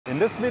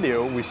this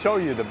video we show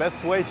you the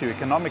best way to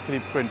economically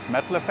print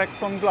metal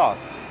effects on glass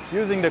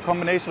using the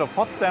combination of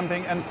hot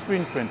stamping and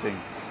screen printing,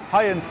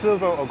 high-end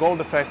silver or gold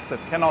effects that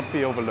cannot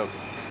be overlooked.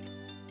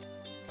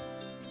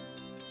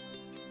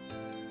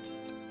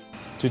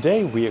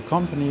 Today we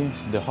accompany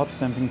the hot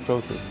stamping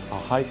process, a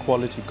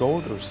high-quality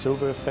gold or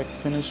silver effect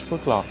finish for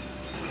glass.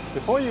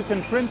 Before you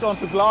can print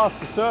onto glass,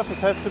 the surface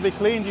has to be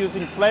cleaned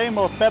using flame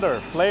or better,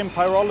 flame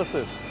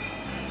pyrolysis.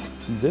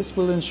 This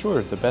will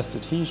ensure the best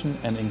adhesion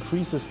and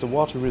increases the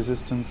water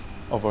resistance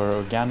of our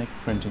organic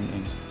printing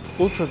inks.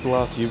 Ultra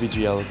Glass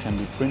UV-Gel can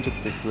be printed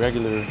with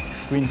regular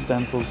screen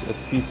stencils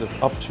at speeds of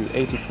up to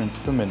 80 prints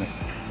per minute.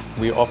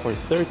 We offer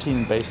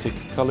 13 basic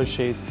color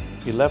shades,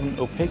 11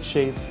 opaque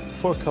shades,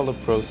 4 color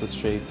process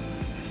shades.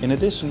 In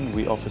addition,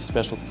 we offer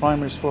special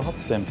primers for hot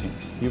stamping,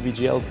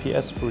 UV-Gel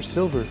PS for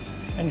silver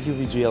and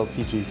UV-Gel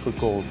PG for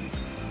gold.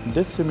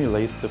 This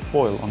simulates the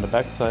foil on the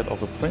backside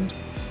of a print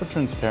for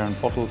transparent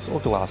bottles or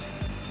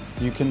glasses.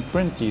 You can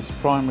print these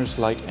primers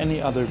like any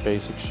other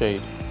basic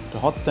shade. The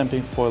hot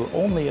stamping foil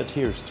only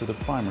adheres to the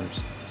primers,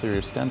 so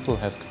your stencil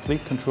has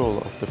complete control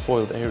of the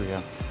foiled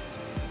area.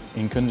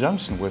 In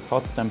conjunction with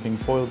hot stamping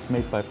foils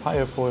made by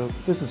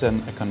Pyrofoils, this is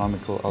an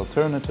economical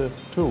alternative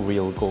to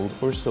real gold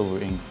or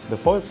silver inks. The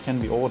foils can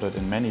be ordered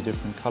in many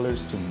different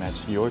colors to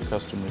match your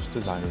customer's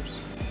desires.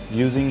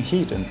 Using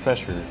heat and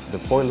pressure, the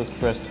foil is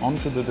pressed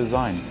onto the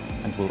design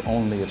and will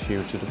only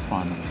adhere to the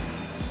primer.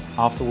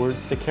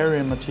 Afterwards, the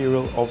carrier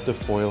material of the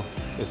foil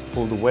is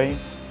pulled away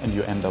and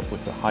you end up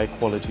with a high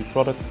quality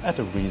product at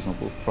a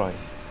reasonable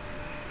price.